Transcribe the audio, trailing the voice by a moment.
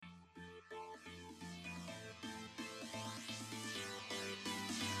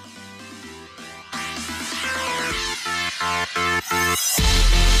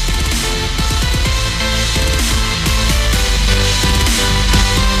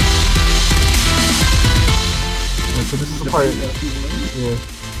So this is the part. Yeah.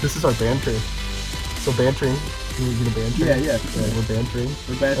 This is our banter. So bantering. You gonna banter? Yeah. We're bantering.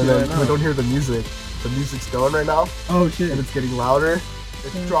 We're bantering And then right now. we don't hear the music. The music's going right now, Oh shit. and it's getting louder.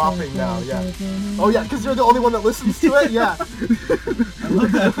 It's dropping now. Yeah. Oh yeah, because you're the only one that listens to it. Yeah. I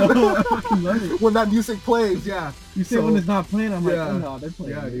love that though. I fucking love it. When that music plays, yeah. You say So- when it's not playing, I'm Yeah. like, oh no, they're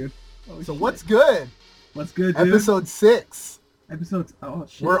playing. Yeah, dude. Oh, So shit. what's good? What's good, dude? Episode 6. Episodes. Oh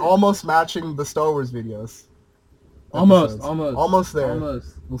shit. We're almost matching the Star Wars videos. almost Episodes. Almost there.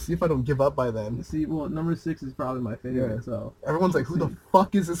 Almost. We'll see if I don't give up by then. See, well, number 6 is probably my favorite. Yeah. So. Everyone's like, who the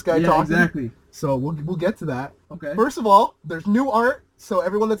fuck is this guy Yeah, talking? exactly. So we'll get to that. Okay. First of all, there's new art. So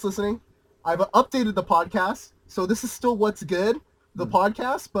everyone that's listening, I've updated the podcast. So this is still What's Good, the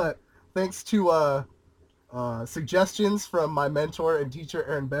podcast, but thanks to suggestions from my mentor and teacher,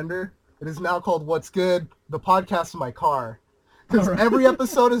 Aaron Bender, it is now called What's Good, the podcast in my car. Because Alright. every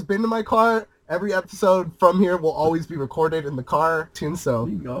episode has been in my car. Every episode from here will always be recorded in the car too. So,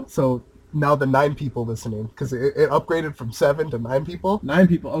 There you go. so now the 9 people listening, because it upgraded from 7 to 9 people. 9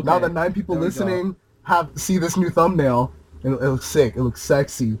 people. Okay. Now the 9 people There we listening see this new thumbnail, and it looks sick. It looks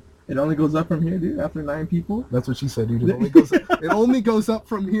sexy. It only goes up from here, dude. After 9 people. That's what she said, dude. It only goes up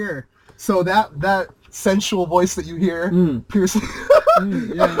from here. So that sensual voice that you hear, piercing.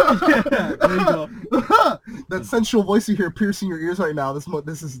 Yeah. There you go. That sensual voice you hear piercing your ears right now.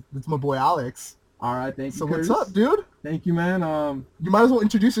 This is my boy Alex. All right. Thank you. So Curtis. what's up, dude? Thank you, man. You might as well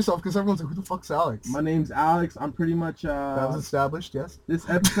introduce yourself because everyone's like, who the fuck's Alex? My name's Alex. I'm pretty much. That was established, yes. This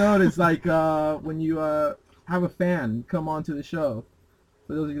episode is like when you have a fan come onto the show.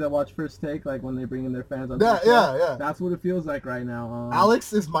 For those of you that watch First Take, like when they bring in their fans on the show. Yeah. That's what it feels like right now.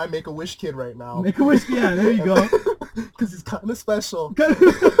 Alex is my Make-A-Wish kid right now. Make-A-Wish, yeah, there you go. Because he's kind of special.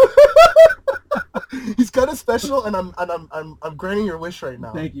 He's kind of special, and I'm granting your wish right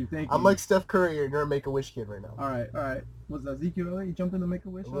now. Thank you. I'm like Steph Curry, and you're a Make-A-Wish kid right now. All right. Was Ezekiel Elliott? You jump in the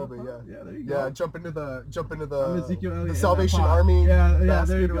Make-A-Wish? A little bit, yeah. Yeah, there you go. Yeah, jump into the I'm Ezekiel Elliott the in Salvation that pot. Army. Yeah, basket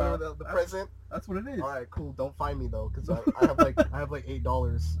there you or go. whatever, the present. That's what it is. All right, cool. Don't find me though, because I have like $8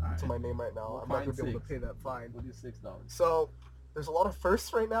 Alright. to my name right now. We'll I'm not gonna find be able to 6. pay that fine. We'll do $6. So there's a lot of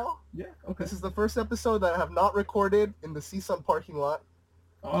firsts right now. Yeah. Okay. This is the first episode that I have not recorded in the CSUN parking lot.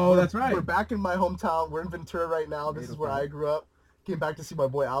 Oh, that's right. We're back in my hometown. We're in Ventura right now. This is where I grew up. Came back to see my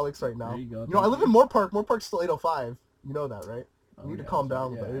boy Alex right now. There you go. You know, I live in Moore Park. Moore Park's still 805. You know that, right? Oh, You need to yeah, calm that's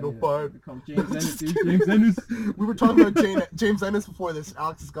down right. with Yeah, that. I need 805. to become James Ennis, Just dude. kidding. James Ennis. We were talking about James Ennis before this.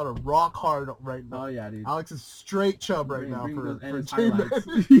 Alex has got a rock hard right now. Oh yeah, dude. Alex is straight chub right now Bring for those Ennis James highlights.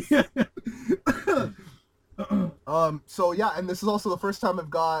 Ennis. So yeah, and this is also the first time I've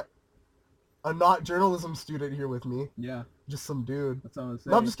got a not journalism student here with me. Yeah, Just some dude. that's what I'm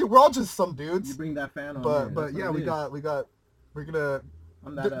saying. No, I'm just kidding. We're all just some You dudes. bring that fan on. But here. but That's yeah, what we it got we're gonna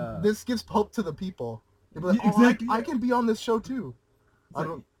I'm that, this gives hope to the people. They'll be like, Yeah, exactly, I yeah. can be on this show too. It's I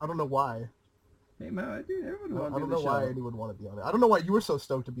like- don't know why. Hey man, dude, everybody I wants to don't do know the why show. anyone would want to be on it. I don't know why you were so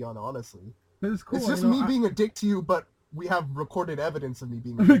stoked to be on it, honestly. But it's cool. It's just you know, me being a dick to you, but we have recorded evidence of me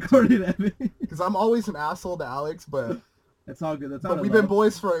being a dick to you. recorded everything. Because I'm always an asshole to Alex, but It's all good. That's but all. we've been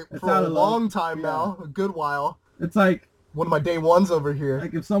boys for It's a out of love. long time Yeah. now, a good while. It's like One of my day ones over here.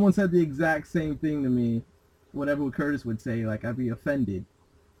 if someone said the exact same thing to me, whatever Curtis would say, like I'd be offended.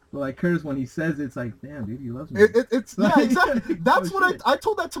 But like Curtis, when he says it, it's like, damn, dude, he loves me. It's yeah, exactly. That's Oh, what shit. I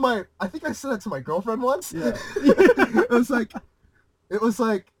told that to my. I think I said that to my girlfriend once. Yeah. it was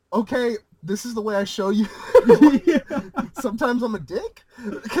like, okay, this is the way I show you. Sometimes I'm a dick,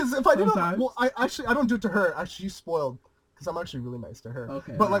 because if I do not, Sometimes. well, I don't do it to her. Actually, she's spoiled, because I'm actually really nice to her.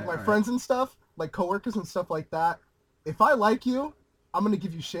 Okay, But like alright, my alright. friends and stuff, like coworkers and stuff like that, if I like you, I'm gonna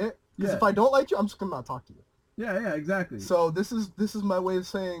give you shit. Because Yeah. if I don't like you, I'm just gonna not talk to you. Yeah, exactly. So this is my way of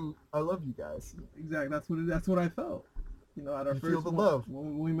saying I love you guys. Exactly. That's what I felt. You know, at our You first feel the one, love.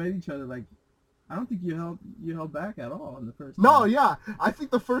 when we met each other. Like, I don't think you held back at all on the first. No, time. yeah. I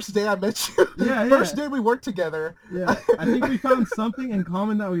think the first day I met you, Yeah, first yeah. day we worked together. Yeah, I think we found something in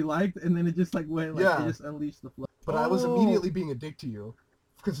common that we liked, and then it just like went like Yeah. it just unleashed the flow. But I was immediately being a dick to you,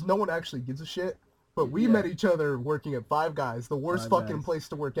 because no one actually gives a shit. But we Yeah. met each other working at Five Guys, the worst Five fucking Guys. place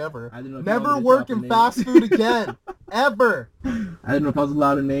to work ever. I didn't know if you Never wanted to work drop a in name. fast food again, ever. I didn't know if I was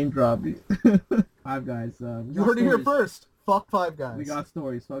allowed to name drop. Five Guys. We You got heard it here stories. first. Fuck Five Guys. We got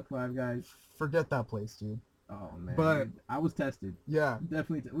stories. Fuck Five Guys. Forget that place, dude. Oh man. But- dude, I was tested. Yeah.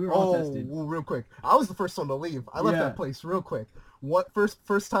 Definitely. We were all Oh, tested. well, real quick. I was the first one to leave. I left Yeah. that place real quick. What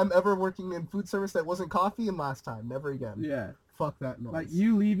first time ever working in food service that wasn't coffee, and last time never again. Yeah. Fuck that noise. Like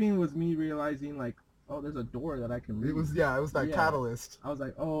you leaving was me realizing like, oh, there's a door that I can read. It was that Yeah. catalyst. I was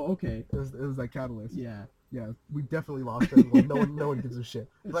like, oh, okay. It was that catalyst. Yeah. Yeah, we definitely lost everyone. No one gives a shit.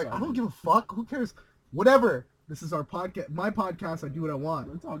 It's Like, all I don't good. give a fuck. Who cares? whatever. This is our podcast. My podcast. I do what I want.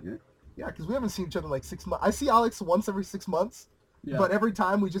 It's all good. Yeah, because we haven't seen each other in like 6 months. I see Alex once every 6 months. Yeah. But every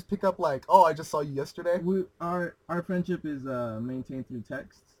time we just pick up like, oh, I just saw you yesterday. Our friendship is maintained through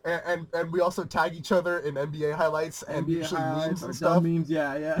texts. And we also tag each other in NBA highlights and NBA usually highlights, memes and dumb stuff. Memes,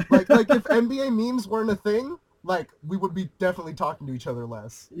 yeah. like if NBA memes weren't a thing, like we would be definitely talking to each other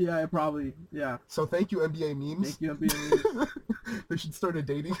less. Yeah, probably. Yeah. So thank you NBA memes. Thank you NBA memes. They should start a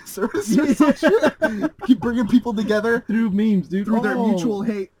dating service or some shit. Keep bringing people together through memes, dude. through their mutual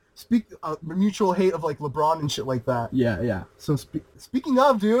hate. Mutual hate of like LeBron and shit like that. Yeah. So speaking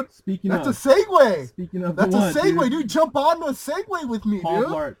of, dude, that's a segue. Speaking of, that's a segue, dude. Jump on the segue with me, Paul dude.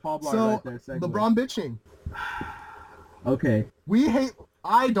 Blart So right there. Segue. LeBron bitching. Okay.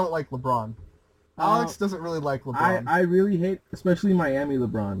 I don't like LeBron. Alex doesn't really like LeBron. I really hate, especially Miami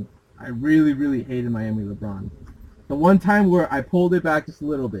LeBron. I really, really hated Miami LeBron. The one time where I pulled it back just a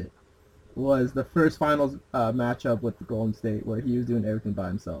little bit was the first finals matchup with the Golden State, where he was doing everything by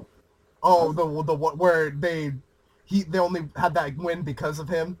himself. Oh, the one where they only had that win because of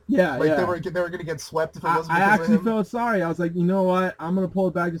him. Yeah, like yeah. they were gonna get swept if it wasn't I because actually of him. felt sorry. I was like, you know what? I'm gonna pull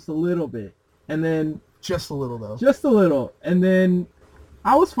it back just a little bit, and then just a little though. Just a little, and then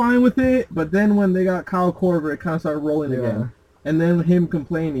I was fine with it. But then when they got Kyle Korver, it kind of started rolling again, and then him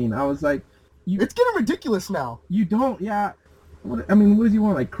complaining. I was like, it's getting ridiculous now. You don't, yeah. What does he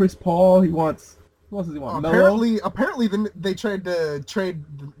want? Like Chris Paul? He wants. Who else does he want? Apparently, they tried to trade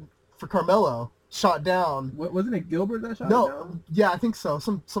for Carmelo. Shot down. Wasn't it Gilbert that shot down? No, yeah, I think so.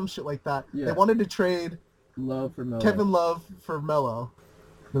 Some shit like that. Yeah. They wanted to trade Love for Melo. Kevin Love for Melo.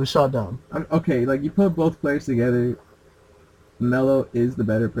 It was shot down. Okay, like you put both players together, Melo is the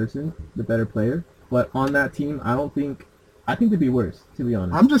better person, the better player. But on that team, I think they'd be worse, to be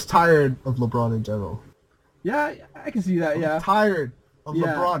honest. I'm just tired of LeBron in general. Yeah, I can see that. I'm tired of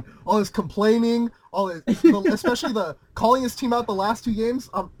LeBron. All this complaining, especially the calling his team out the last 2 games.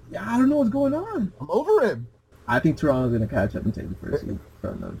 I don't know what's going on. I'm over him. I think Toronto's gonna catch up and take the first seed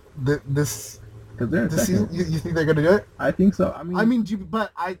from them. This because they're this season, you think they're gonna do it? I think so.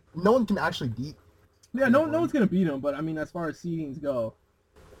 No one can actually beat. Yeah, no one's gonna beat them. But I mean, as far as seedings go,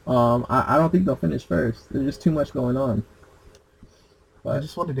 I don't think they'll finish first. There's just too much going on. But I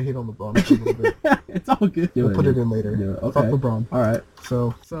just wanted to hate on LeBron a little bit. It's all good. We'll put it in later. Okay. Fuck LeBron. All right.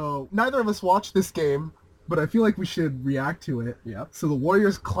 So neither of us watched this game, but I feel like we should react to it. Yeah. So the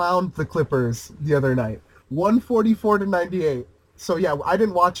Warriors clowned the Clippers the other night, 144-98. So yeah, I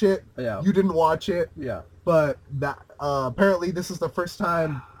didn't watch it. Yeah. You didn't watch it. Yeah. But that apparently this is the first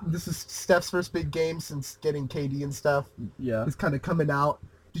time. This is Steph's first big game since getting KD and stuff. Yeah. It's kind of coming out.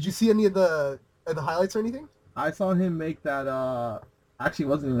 Did you see any of the highlights or anything? I saw him make that. Actually, it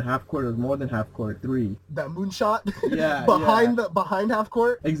wasn't even half court. It was more than half court. 3. That moonshot. Yeah. behind half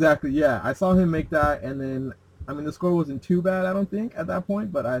court. Exactly. Yeah, I saw him make that, and then the score wasn't too bad. I don't think at that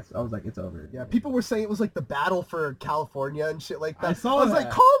point, but I was like, it's over. Yeah, people were saying it was like the battle for California and shit like that. I was like,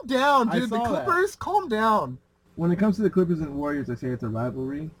 calm down, dude. The Clippers, calm down. When it comes to the Clippers and Warriors, I say it's a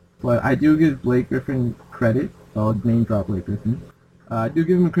rivalry, but I do give Blake Griffin credit. I'll name drop Blake Griffin. I do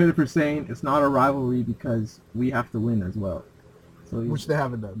give him credit for saying it's not a rivalry because we have to win as well. So which they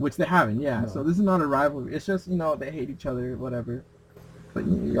haven't done. Which they haven't, yeah. No. So this is not a rivalry. It's just, they hate each other, whatever. But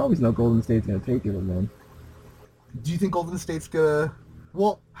you always know Golden State's going to take it, man. Do you think Golden State's going to...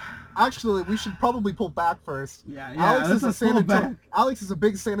 Well, actually, we should probably pull back first. Yeah. Alex is a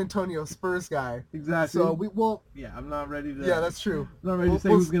big San Antonio Spurs guy. Exactly. So we will... Yeah, I'm not ready to... Yeah, that's true. I'm not ready to say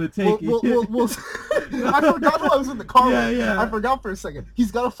who's going to take it. I forgot who I was in the car with. Yeah. I forgot for a second.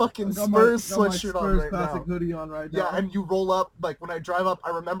 He's got a fucking Spurs sweatshirt on right now. Classic hoodie on right now. Yeah, and you roll up, like when I drive up, I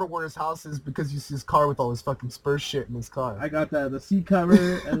remember where his house is because you see his car with all his fucking Spurs shit in his car. I got the seat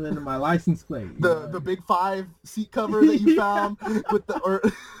cover and then my license plate. The Big 5 seat cover that you found with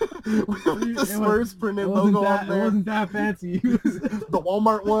the Spurs printed logo on there. It wasn't that fancy. The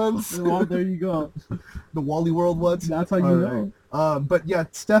Walmart ones. There you go. The Wally World ones. That's how you know. But yeah,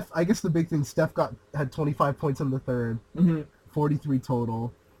 Steph, I guess the big thing, Steph had 25 points in the third, 43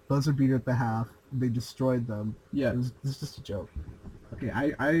 total, buzzer beater at the half. They destroyed them. Yeah. It was just a joke. Okay,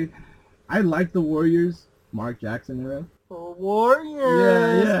 I like the Warriors, Mark Jackson era.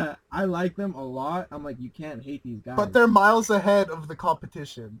 Warriors! Yeah. I like them a lot. I'm like, you can't hate these guys. But they're miles ahead of the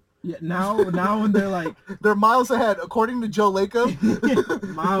competition. Yeah, now when they're like... They're miles ahead. According to Joe Lacob,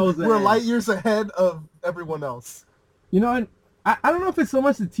 miles ahead. We're light years ahead of everyone else. You know, I don't know if it's so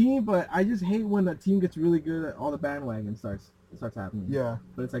much the team, but I just hate when a team gets really good at all the bandwagon starts happening. Yeah.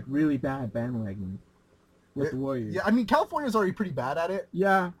 But it's like really bad bandwagon with the Warriors. Yeah, I mean, California's already pretty bad at it.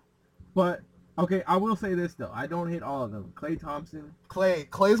 Yeah, but Okay, I will say this though. I don't hate all of them. Klay Thompson.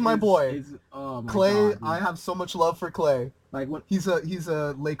 Clay's my boy. Oh my Clay, God, dude. I have so much love for Clay. Like when He's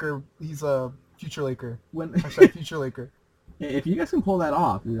a Laker. He's a future Laker. when Hashtag future Laker. if you guys can pull that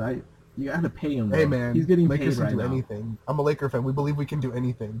off, dude, you gotta pay him. Hey though. man, he's getting Lakers paid right can do now. anything. I'm a Laker fan. We believe we can do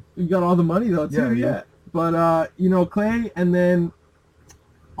anything. You got all the money though too. Yeah, Yeah. yeah. But Clay, and then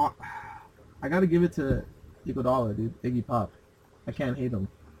I gotta give it to Iguodala, dude. Iggy Pop. I can't hate him.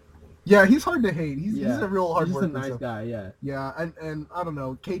 Yeah, he's hard to hate. He's a real hard He's just worker. a nice guy. Yeah. Yeah, and I don't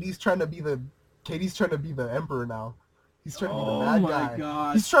know. KD's trying to be the emperor now. He's trying to be the bad Oh my guy.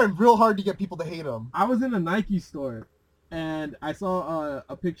 God. He's trying real hard to get people to hate him. I was in a Nike store, and I saw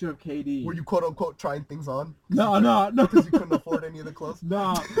a picture of KD. Were you quote unquote trying things on? No. Because you couldn't afford any of the clothes.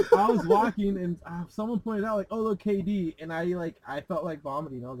 No, I was walking and someone pointed out like, "Oh look, KD," and I felt like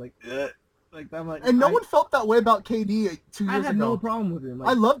vomiting. I was like, ugh. Like I'm like, And no one felt that way about KD 2 years I ago. had no problem with him.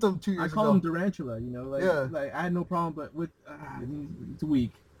 Like, I loved him 2 years I ago. call him Durantula, like, Yeah. like I had no problem, but with it's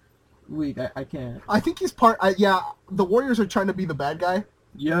weak. I can't. I think he's the Warriors are trying to be the bad guy,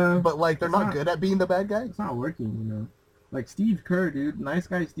 Yeah, but like they're It's not not- good at being the bad guy. it's not working. Like Steve Kerr, dude, nice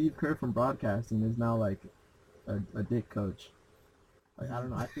guy Steve Kerr from broadcasting is now like a dick coach. Like I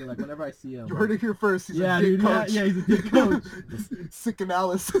don't know. I feel like whenever I see him, You heard it here first. He's yeah, a dick dude, coach. yeah, he's a dick coach. Sick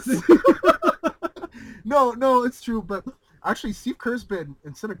analysis. No, it's true. But actually, Steve Kerr's been,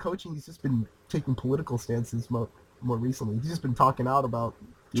 instead of coaching, he's just been taking political stances more recently. He's just been talking out about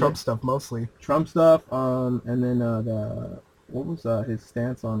Trump stuff mostly. Trump stuff, and then what was his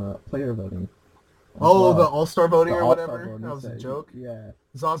stance on player voting? Oh, the All-Star voting The or All-Star whatever. voting, That was a said- joke. Yeah.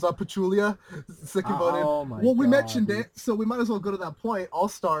 Zaza Pachulia, second voted. Oh my Well, we God, mentioned dude. it, so we might as well go to that point.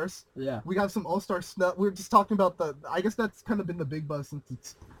 All-Stars. Yeah. We have some All-Star snub. We were just talking about I guess that's kind of been the big buzz since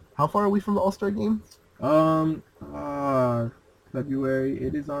it's... How far are we from the All-Star game? February.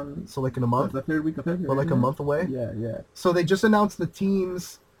 It is on So like in a month? the third week of February. Or like a isn't it? month away? Yeah. So they just announced the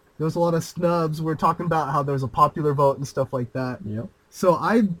teams. There was a lot of snubs. We're talking about how there's a popular vote and stuff like that. Yep. So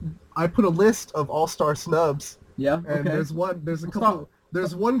I put a list of All-Star snubs, Yeah. and Okay. there's Let's couple. start.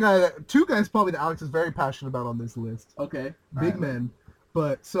 There's one guy two guys probably that Alex is very passionate about on this list. Okay. Big Alright. men.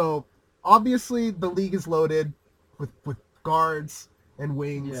 But so obviously the league is loaded with guards and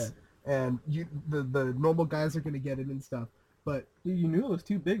wings, and the normal guys are gonna get it and stuff. But Dude, you knew it was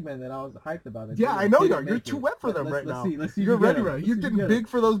two big men that I was hyped about. It. yeah, I know you are. You're too wet for them right now. Let's see. You're if you get ready, him. right? Let's You're see if getting you get him. big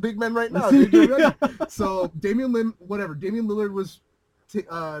for those big men right now. Let's see. Dude, you're ready. So Damian Lillard was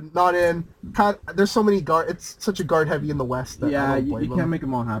not in. There's so many guard. It's such a guard heavy in the West. That I Yeah, don't you blame can't him. make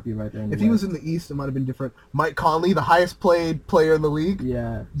them all happy right there. If he was in the East, it might have been different. Mike Conley, the highest paid player in the league.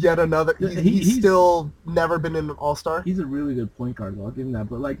 Yeah. Yet another. Yeah, He's he's- still never been in an All-Star. He's a really good point guard, though. I'll give him that.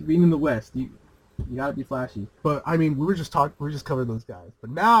 But like being in the West, you gotta be flashy. But I mean, we were just covering those guys. But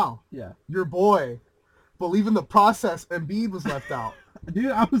now, Yeah. your boy, believe in the process, Embiid was left out.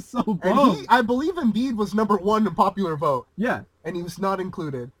 Dude, I was so And bummed. I believe Embiid was number 1 in popular vote, Yeah. and he was not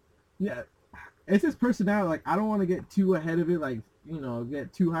included. Yeah. It's his personality. Like, I don't want to get too ahead of it, like,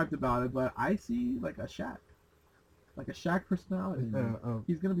 get too hyped about it, but I see, like, a Shaq. Like a Shaq personality. man.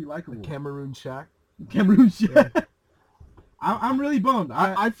 He's going to be likable. Cameroon Shaq. Cameroon Shaq. I'm really bummed.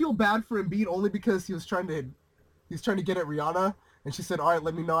 I feel bad for Embiid only because he was trying to get at Rihanna, and she said, "All right,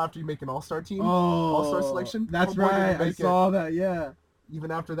 let me know after you make an All-Star team, All-Star selection." That's Homeboy didn't right. I make it. saw that, yeah. Even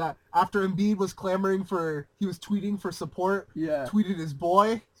after that, after Embiid was clamoring he was tweeting for support. Yeah. Tweeted his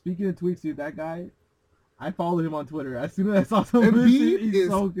boy. Speaking of tweets, dude, that guy, I followed him on Twitter. As soon as I saw something, Embiid he's is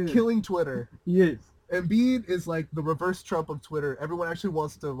so good. killing Twitter. He is. Embiid is like the reverse Trump of Twitter. Everyone actually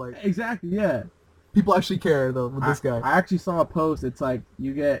wants to Exactly, yeah. People actually care though with this guy. I actually saw a post. It's like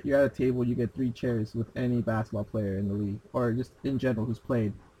you're at a table, you get 3 chairs with any basketball player in the league, or just in general who's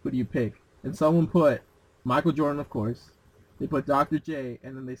played. Who do you pick? And someone put Michael Jordan, of course. They put Dr. J,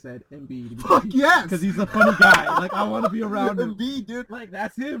 and then they said Embiid. Fuck yes! Because he's a funny guy. Like, I want to be around him. Embiid, dude. Like,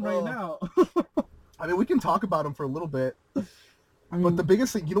 that's him right Oh. now. I mean, we can talk about him for a little bit, I mean, but the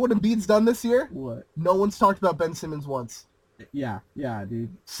biggest thing, you know what Embiid's done this year? what? No one's talked about Ben Simmons once. Yeah, dude.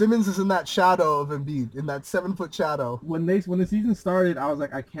 Simmons is in that shadow of Embiid, in that 7-foot shadow. When the season started, I was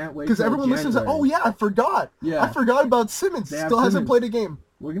like, I can't wait. Because till everyone listens to, January. oh yeah, I forgot. Yeah. I forgot about Simmons. They have Still hasn't Simmons. played a game.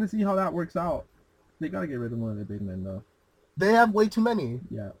 We're gonna see how that works out. They gotta get rid of one of the big men though. They have way too many.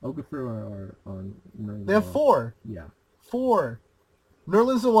 Yeah, Okafor or They have 4. Yeah. 4.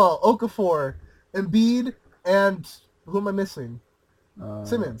 Nerlens Noel, Okafor, Embiid, and who am I missing?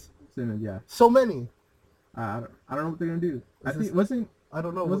 Simmons. Simmons, yeah. So many. I don't know what they're gonna do. I Is think this- wasn't I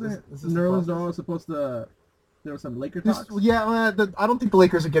don't know. wasn't Is this the Nerlens process? Noel supposed to there was some Laker talks. I don't think the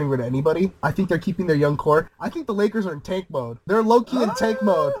Lakers are getting rid of anybody. I think they're keeping their young core. I think the Lakers are in tank mode. They're low-key in tank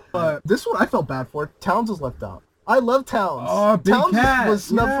mode. But this one I felt bad for. Towns was left out. I love Towns. Oh, Big Towns Cat. was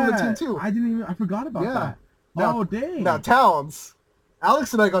snubbed from the team too. I forgot about that. Now, dang. Now Towns,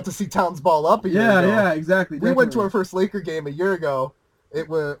 Alex and I got to see Towns ball up a year ago. Yeah, exactly. We went to our first Laker game a year ago. It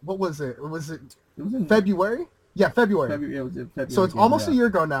was, what was it? It was in February? Yeah, February. It was in February. So it's almost a year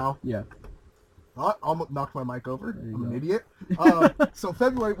ago now. Yeah. I almost knocked my mic over. I'm an go. idiot. So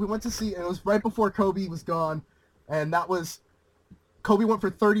February, we went to see, and it was right before Kobe was gone. And that was, Kobe went for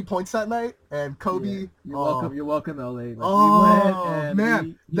 30 points that night, and Kobe... Yeah. You're welcome, LA. Like, oh, we went and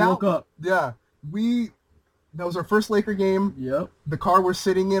man. he woke up. Yeah. That was our first Laker game. Yep. The car we're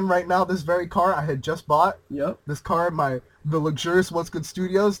sitting in right now, this very car I had just bought. Yep. This car, the luxurious What's Good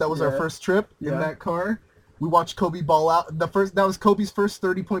Studios, that was our first trip in that car. We watched Kobe ball out. That was Kobe's first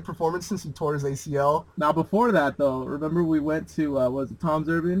 30-point performance since he tore his ACL. Now before that though, remember we went to was it Tom's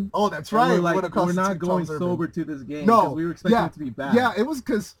Urban? Oh, that's right. We're not going sober to this game. No, we were expecting it to be bad. Yeah, it was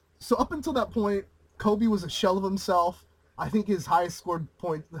because up until that point, Kobe was a shell of himself. I think his highest scored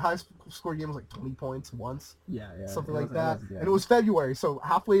game was like 20 points once. Yeah. Something like that. And it was February, so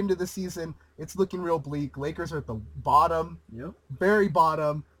halfway into the season, it's looking real bleak. Lakers are at the bottom. Yep. Very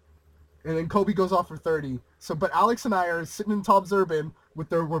bottom. And then Kobe goes off for 30. But Alex and I are sitting in Tom's Urban with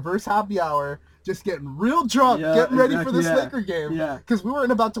their reverse happy hour, just getting real drunk, getting ready for this Laker game. Yeah. Because we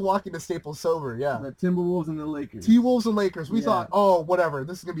weren't about to walk into Staples sober. Yeah. The Timberwolves and the Lakers. T-Wolves and Lakers. We thought, whatever,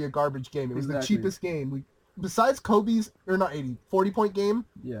 this is going to be a garbage game. It was the cheapest game. Besides Kobe's, 40-point game.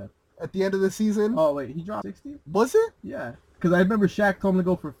 Yeah. At the end of the season. Oh, wait, he dropped 60? Was it? Yeah. Because I remember Shaq told him to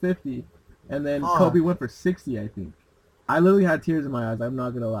go for 50, and then Kobe went for 60, I think. I literally had tears in my eyes. I'm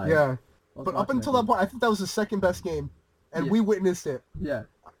not going to lie. Yeah. But up until that point, I think that was the second best game, and we witnessed it. Yeah.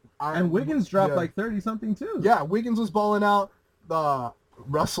 And Wiggins dropped like 30-something, too. Yeah, Wiggins was balling out.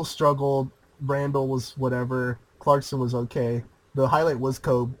 Russell struggled. Randall was whatever. Clarkson was okay. The highlight was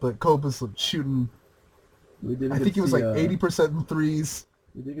Kobe, but Kobe was shooting... I think he was like 80% in threes.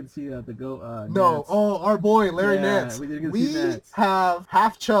 We didn't see the GOAT. No, Nance. our boy Larry Nance. We have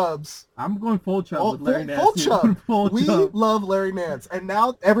half Chubbs. I'm going full Chubb with Larry Nance. Full Chubb. We Chubb. love Larry Nance, and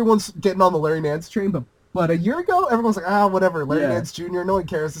now everyone's getting on the Larry Nance train. But a year ago, everyone's like, whatever. Larry Nance Jr. No one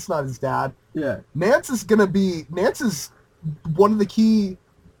cares. It's not his dad. Yeah. Nance is one of the key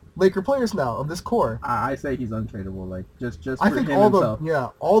Laker players now of this core. I say he's untradeable. Like just for I think him himself.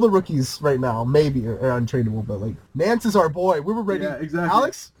 all the rookies right now maybe are untradeable, but like Nance is our boy. We were ready. Yeah, exactly.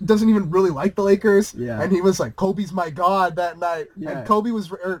 Alex doesn't even really like the Lakers. Yeah. And he was like, Kobe's my god that night. Yeah. And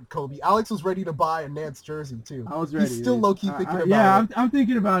Alex was ready to buy a Nance jersey too. I was ready. He's still low key thinking about it. Yeah, I'm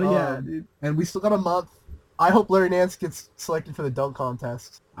thinking about it. Yeah, dude. And we still got a month. I hope Larry Nance gets selected for the dunk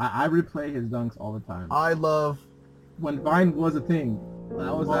contest. I replay his dunks all the time. I love when Vine was a thing.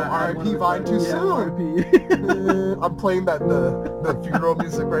 That was R.I.P. Vine too soon. R.I.P. I'm playing the funeral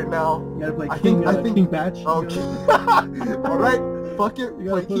music right now. You gotta play King Batch. Okay. All right. Fuck it.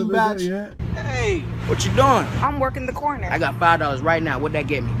 Play King Batch. Hey, what you doing? I'm working the corner. I got $5 right now. What'd that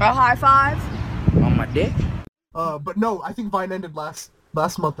get me? A high five? On my dick? But no, I think Vine ended last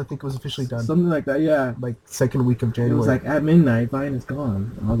month. I think it was officially done. Something like that. Yeah. Like second week of January. It was like at midnight. Vine is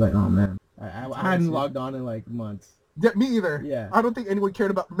gone. I was like, oh man. I hadn't logged on in like months. Yeah, me either. Yeah. I don't think no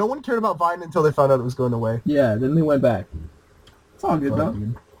one cared about Vine until they found out it was going away. Yeah, then they went back. It's all good though.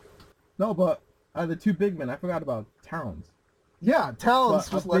 Dude. No, but the two big men, I forgot about Towns. Yeah, Towns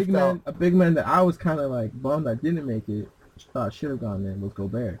was left out. A big man that I was kind of like bummed I didn't make it. Thought should have gone in was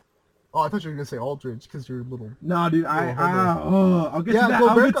Gobert. Oh, I thought you were gonna say Aldridge because you're little. No, dude, I'll get to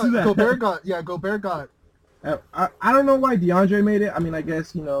that. Gobert got. I don't know why DeAndre made it. I mean, I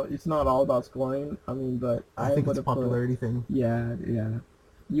guess, it's not all about scoring. I mean, but I think it's a popularity thing. Yeah.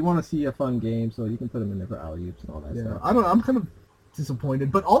 You want to see a fun game, so you can put him in there for alley-oops and all that stuff. I don't know. I'm kind of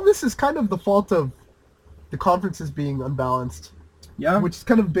disappointed. But all this is kind of the fault of the conferences being unbalanced. Yeah. Which has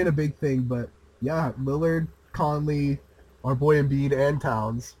kind of been a big thing. But, yeah, Lillard, Conley, our boy Embiid, and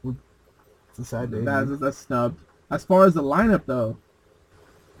Towns. It's a sad day. That's snubbed. As far as the lineup, though,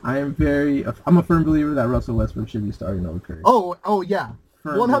 I'm a firm believer that Russell Westbrook should be starting over Curry. Oh yeah,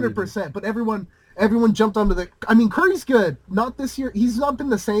 100%. But everyone jumped onto Curry's good. Not this year. He's not been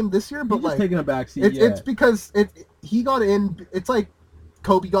the same this year. But he's just taking a backseat. It's because he got in. It's like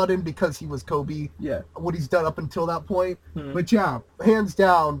Kobe got in because he was Kobe. Yeah. What he's done up until that point. Mm-hmm. But yeah, hands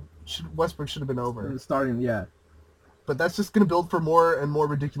down, Westbrook should have been over. Starting, yeah. But that's just gonna build for more and more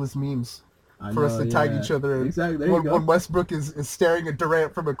ridiculous memes. For us to tag each other. Exactly. There you go. When Westbrook is staring at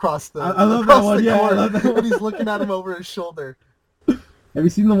Durant from across the I love that one. Court, I love that one. And he's looking at him over his shoulder. Have you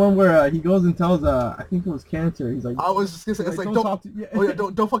seen the one where he goes and tells I think it was Cancer? He's like, I was just gonna say, it's like don't talk to, yeah. oh yeah,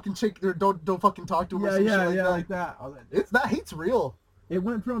 don't fucking shake or don't fucking talk to him. Or some shit like that. like that. I was like, It's that hate's real. it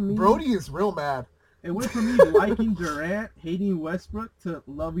went from me. Brody is real mad. It went from me liking Durant, hating Westbrook, to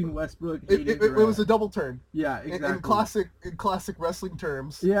loving Westbrook, hating It Durant. was a double turn. Yeah, exactly. In classic wrestling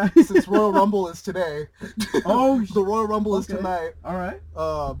terms. Yeah. Since Royal Rumble is today. Oh, the Royal Rumble is okay. tonight. All right.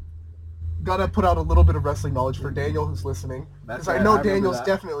 Gotta put out a little bit of wrestling knowledge for Daniel who's listening. Because I know Daniel's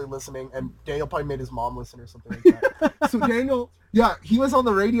definitely listening, and Daniel probably made his mom listen or something like that. So Daniel, yeah, he was on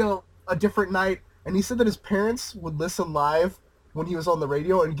the radio a different night, and he said that his parents would listen live when he was on the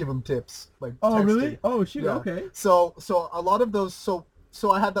radio and give him tips. Like, oh, texting. really? Oh, shoot, Yeah. okay. So a lot of those, so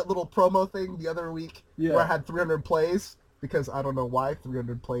I had that little promo thing the other week where I had 300 plays, because I don't know why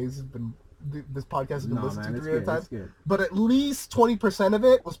 300 plays have been, this podcast has been listened to 300 times. But at least 20% of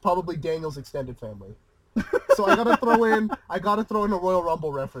it was probably Daniel's extended family. So I gotta throw in a Royal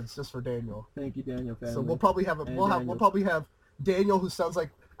Rumble reference just for Daniel. Thank you, Daniel family. So we'll probably have we'll probably have Daniel, who sounds like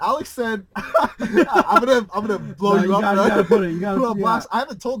Alex said. I'm gonna blow you up. You gotta put it. You gotta put blast. I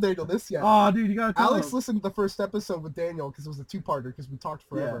haven't told Daniel this yet. Oh, dude, you gotta tell Alex him. listened to the first episode with Daniel because it was a two-parter because we talked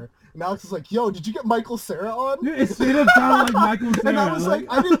forever. And Alex was like, "Yo, did you get Michael Cera on?" Dude, it straight up sounded like Michael Cera. And I was like,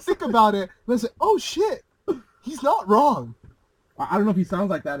 I didn't think about it. But I was like, "Oh shit, he's not wrong." I don't know if he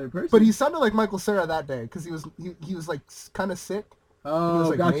sounds like that in person. But he sounded like Michael Cera that day because he was like kind of sick. Oh, he was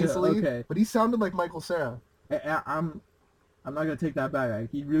like gotcha. nasally, Okay. But he sounded like Michael Cera. I'm not gonna take that back.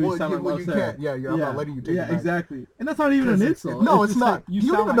 He really sounded like Michael Cera. Can't. Yeah, I'm not letting you take it back. Yeah, exactly. And that's not even an insult. No, it's not. Like, you don't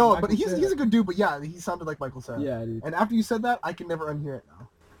sound even like know it, Michael but Cera. he's a good dude. But yeah, he sounded like Michael Cera. Yeah, dude. And after you said that, I can never unhear it now.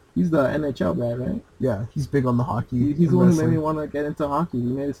 He's the NHL guy, right? Yeah, he's big on the hockey. He's the one who made me want to get into hockey. He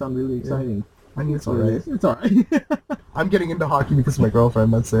made it sound really exciting. I mean, it's alright. It's alright. I'm getting into hockey because of my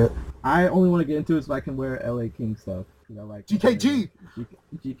girlfriend. That's it. I only want to get into it so I can wear LA King stuff. You know, like GKG.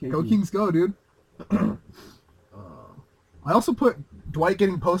 GKG. Go Kings, go, dude. I also put Dwight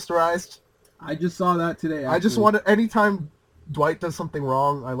getting posterized. I just saw that today. Actually. I just wanted, anytime Dwight does something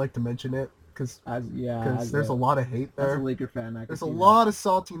wrong, I like to mention it because there's a lot of hate there. As a Laker fan, there's a lot of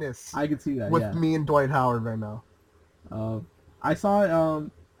saltiness. I can see that with me and Dwight Howard right now. I saw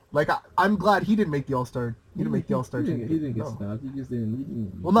like I'm glad he didn't make the All-Star. He didn't make the All-Star team. He didn't get snubbed. He just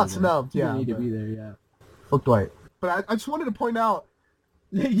didn't. Well, not snubbed. Yeah, he didn't need to be there. Yeah. Fuck Dwight. But I just wanted to point out.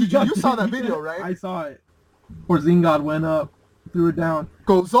 You saw that video, right? I saw it. Porzingis went up, threw it down,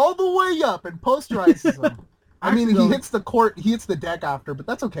 goes all the way up, and posterizes him. I mean, he hits the court, he hits the deck after, but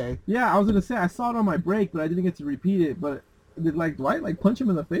that's okay. Yeah, I was gonna say I saw it on my break, but I didn't get to repeat it. But did Dwight punch him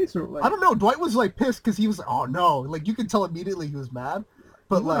in the face or like? I don't know. Dwight was pissed because he was like, "Oh no!" Like you could tell immediately he was mad.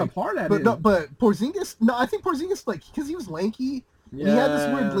 But but Porzingis, no, I think Porzingis because he was lanky. Yeah. He had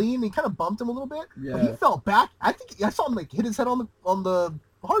this weird lean. He kind of bumped him a little bit. Yeah. But he fell back. I think I saw him hit his head on the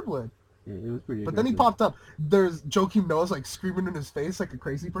hardwood. Yeah, it was pretty. But then he popped up. There's Joakim Noah's screaming in his face like a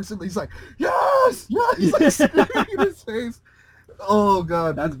crazy person. He's like, yes, yes. He's screaming in his face. Oh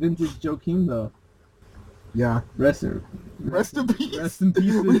god, that's vintage Joakim though. Yeah. Rest in peace. Rest in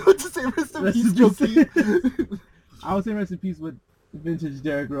peace. We want to say rest in peace, Joakim. I would say rest in peace with vintage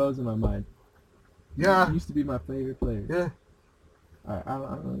Derrick Rose in my mind. Yeah. He used to be my favorite player. Yeah. I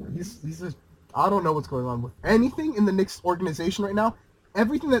don't know. He's just, I don't know what's going on with anything in the Knicks organization right now.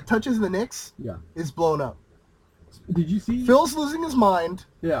 Everything that touches the Knicks is blown up. Did you see? Phil's losing his mind.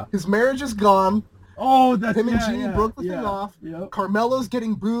 Yeah. His marriage is gone. Oh, that's him and Jeannie broke the thing off. Yep. Carmelo's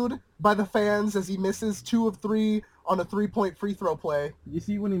getting booed by the fans as he misses 2 of 3 on a 3-point free throw play. You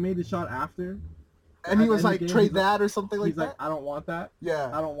see when he made the shot after? And he was like, trade that or something like that? He's like, I don't want that. Yeah.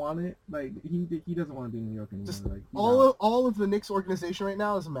 I don't want it. Like, he doesn't want to be in New York anymore. Just like, all of the Knicks organization right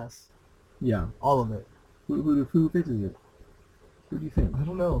now is a mess. Yeah. All of it. Who fixes it? Who do you think? I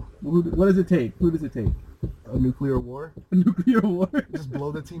don't know. What does it take? Who does it take? A nuclear war. A nuclear war? Just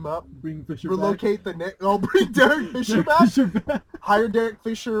blow the team up. Bring Fisher relocate back. the Knicks. Oh, bring Derek Fisher back. Hire Derek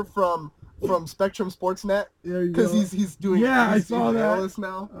Fisher from Spectrum Sportsnet because he's doing. Yeah, I saw that.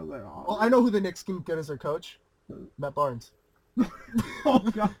 Now. I was like, oh. Well, I know who the Knicks can get as their coach. Matt Barnes. Oh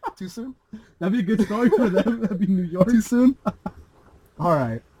god. Too soon? That'd be a good story for them. That'd be New York. Too soon? All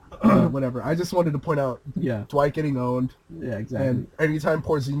right. Whatever. I just wanted to point out. Yeah. Dwight getting owned. Yeah, exactly. And anytime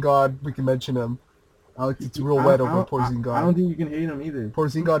Porzingis, we can mention him. Alex, it's real wet over Porzingis. I don't think you can hate him either.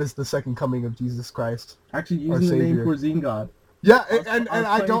 Porzingis is the second coming of Jesus Christ. Actually, using the name Porzingis. Yeah, and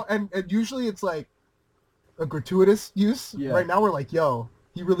I don't, and usually it's like a gratuitous use. Yeah. Right now we're like, yo,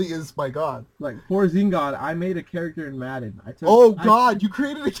 he really is my God. Like Porzingis, I made a character in Madden. You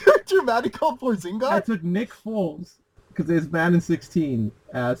created a character in Madden called Porzingis? I took Nick Foles because it's Madden 16,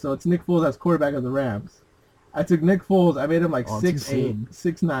 so it's Nick Foles as quarterback of the Rams. I took Nick Foles. I made him like Oh, too 6'8", soon.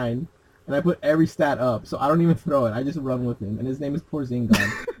 6'9", and I put every stat up, so I don't even throw it. I just run with him, and his name is Porzingis.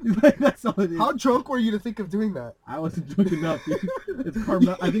 Like, that's all it is. How drunk were you to think of doing that? I wasn't drunk enough, dude.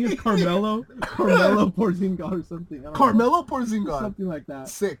 I think it's Carmelo Porzingis or something. I don't know. Carmelo Porzingis. Something like that.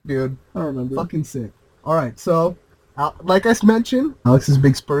 Sick, dude. I don't remember. Fucking sick. All right, so like I mentioned, Alex is a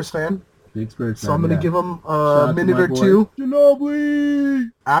big Spurs fan, Big Spurs so fan, I'm gonna yeah. give him Shout out a to minute my or boy. two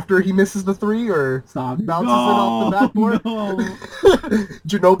Ginobili! after he misses the three, or Stop. bounces it off the backboard. No.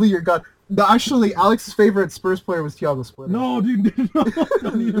 Ginobili, you're gone. No, actually, Alex's favorite Spurs player was Thiago Splitter. No, dude. No,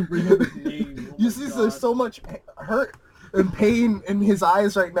 don't even bring up his name. Oh You my see, God. there's so much hurt and pain in his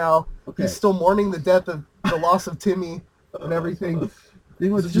eyes right now. Okay. He's still mourning the death of the loss of Timmy and everything.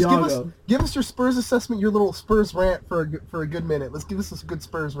 Thing was So just Thiago. give us your Spurs assessment, your little Spurs rant for a good minute. Let's give us a good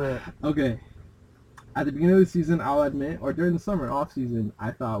Spurs rant. Okay. At the beginning of the season, I'll admit, or during the summer off season,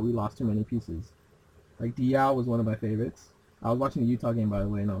 I thought we lost too many pieces. Like Diao was one of my favorites. I was watching the Utah game, by the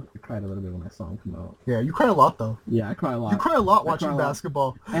way, and I cried a little bit when I saw him come out. Yeah, you cry a lot though. Yeah, I cry a lot. You cry a lot I cry watching a lot.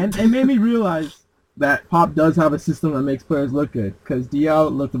 basketball. And it made me realize that Pop does have a system that makes players look good, because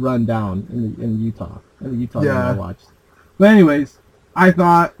Diao looked run down in the Utah game Yeah. I watched. But anyways, I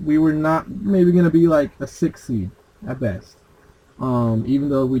thought we were not maybe going to be like a 6th seed at best. Even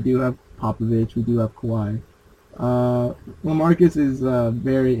though we do have Popovich, we do have Kawhi. LaMarcus is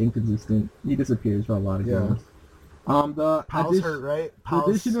very inconsistent. He disappears for a lot of Yeah. games. The Powell's hurt, right? the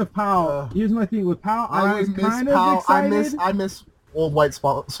addition of Powell. Here's my thing with Powell. I was miss kind of Powell. excited, I miss old white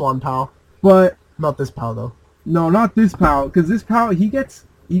Swan Powell. but Not this Powell though. no, not this Powell, because this Powell he gets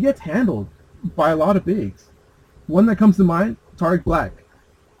handled by a lot of bigs. One that comes to mind, Tariq Black.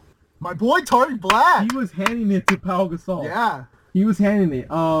 My boy Tariq Black. He was handing it to Pau Gasol. Yeah. He was handing it.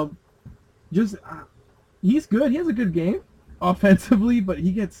 He's good. He has a good game offensively, but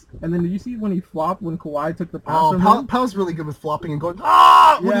he gets. And then did you see when he flopped when Kawhi took the pass Oh, from Powell, him? Powell's really good with flopping and going when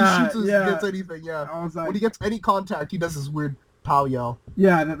Yeah, he shoots yeah. gets anything. Yeah. I was like, When he gets any contact, he does this weird Powell yell.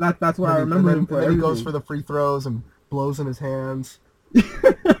 yeah, that's what I remember and then, him for. and then he goes everything. for the free throws and blows in his hands.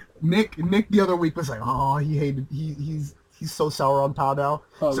 Nick the other week was like, oh, he's so sour on Powell now.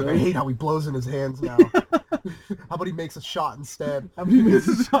 Oh, He's like, I really? hate how he blows in his hands now. How about he makes a shot instead? I mean, he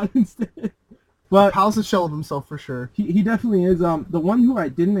misses a shot instead. But Powell's a shell of himself for sure. he definitely is. The one who I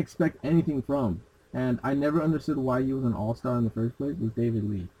didn't expect anything from, and I never understood why he was an all-star in the first place, was David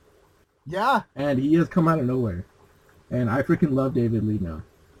Lee. Yeah. And he has come out of nowhere, and I freaking love David Lee now.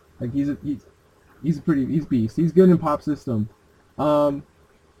 Like he's beast. He's good in Pop's system.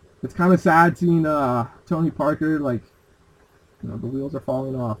 It's kind of sad seeing Tony Parker, like, you know, the wheels are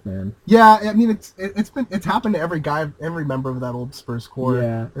falling off, man. Yeah, I mean it's happened to every member of that old Spurs core.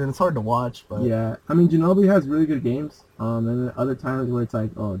 Yeah. And it's hard to watch, but Yeah, I mean Ginobili has really good games. And then other times where it's like,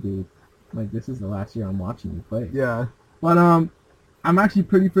 oh dude, like this is the last year I'm watching you play. yeah. But I'm actually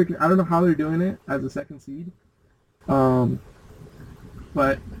pretty freaking. I don't know how they're doing it as a 2nd seed.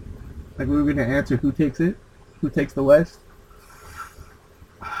 But like we were gonna answer who takes it, who takes the West.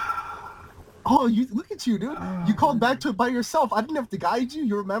 Oh, you look at you, dude. You called back to it by yourself. I didn't have to guide you.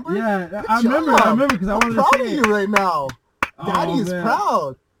 You remember? Yeah, Good I remember job. because I I'm wanted proud to of say you it. right now. Daddy Oh, is man.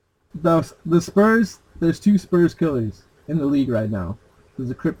 proud. The Spurs. There's 2 Spurs killers in the league right now. There's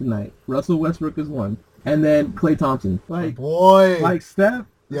a kryptonite. Russell Westbrook is one, and then Klay Thompson. Like Boy. Steph.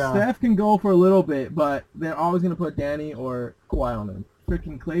 Yeah. Steph can go for a little bit, but they're always gonna put Danny or Kawhi on him.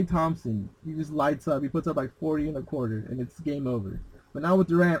 Freaking Klay Thompson, he just lights up. He puts up like 40 in a quarter, and it's game over. But now with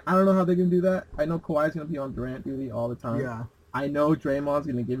Durant, I don't know how they're gonna do that. I know Kawhi's gonna be on Durant duty all the time. Yeah. I know Draymond's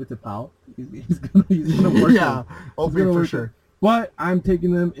gonna give it to Powell. He's gonna work Yeah. him. Open He's gonna for work sure. him. But I'm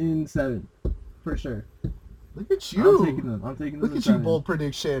taking them in 7, for sure. Look at I'm you. taking them. I'm taking them. Look in at you, 7. bold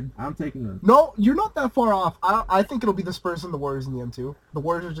prediction. I'm taking them. No, you're not that far off. I think it'll be the Spurs and the Warriors in the end too. The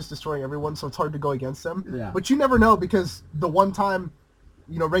Warriors are just destroying everyone, so it's hard to go against them. Yeah. But you never know because the one time,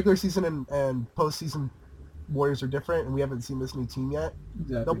 regular season and postseason Warriors are different, and we haven't seen this new team yet.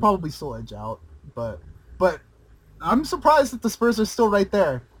 Exactly. They'll probably still edge out, but I'm surprised that the Spurs are still right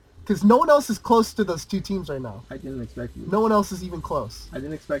there because no one else is close to those two teams right now. I didn't expect you. No one else is even close. I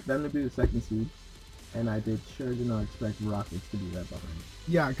didn't expect them to be the 2nd seed, and I did not expect Rockets to be right behind.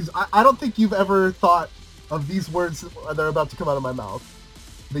 Yeah, because I don't think you've ever thought of these words that are about to come out of my mouth.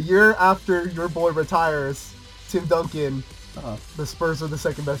 The year after your boy retires, Tim Duncan, the Spurs are the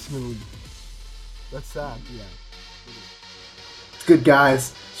 2nd best in the league. That's sad. Yeah. What's good,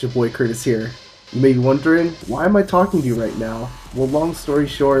 guys? It's your boy Curtis here. You may be wondering, why am I talking to you right now? Well, long story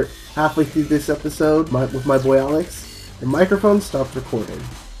short, halfway through this episode with my boy Alex, the microphone stopped recording.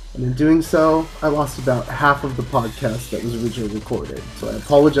 And in doing so, I lost about half of the podcast that was originally recorded. So I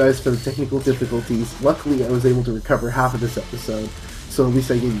apologize for the technical difficulties. Luckily, I was able to recover half of this episode, so at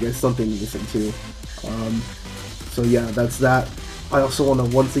least I gave you guys something to listen to. So yeah, that's that. I also want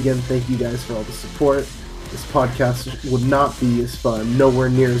to once again thank you guys for all the support. This podcast would not be as fun, nowhere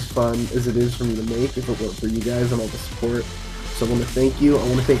near as fun as it is for me to make if it weren't for you guys and all the support. So I want to thank you. I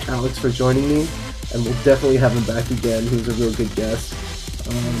want to thank Alex for joining me, and we'll definitely have him back again. He was a real good guest.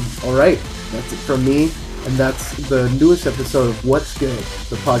 Alright, that's it from me, and that's the newest episode of What's Good,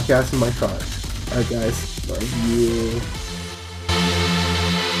 the podcast in my car. Alright guys, love you.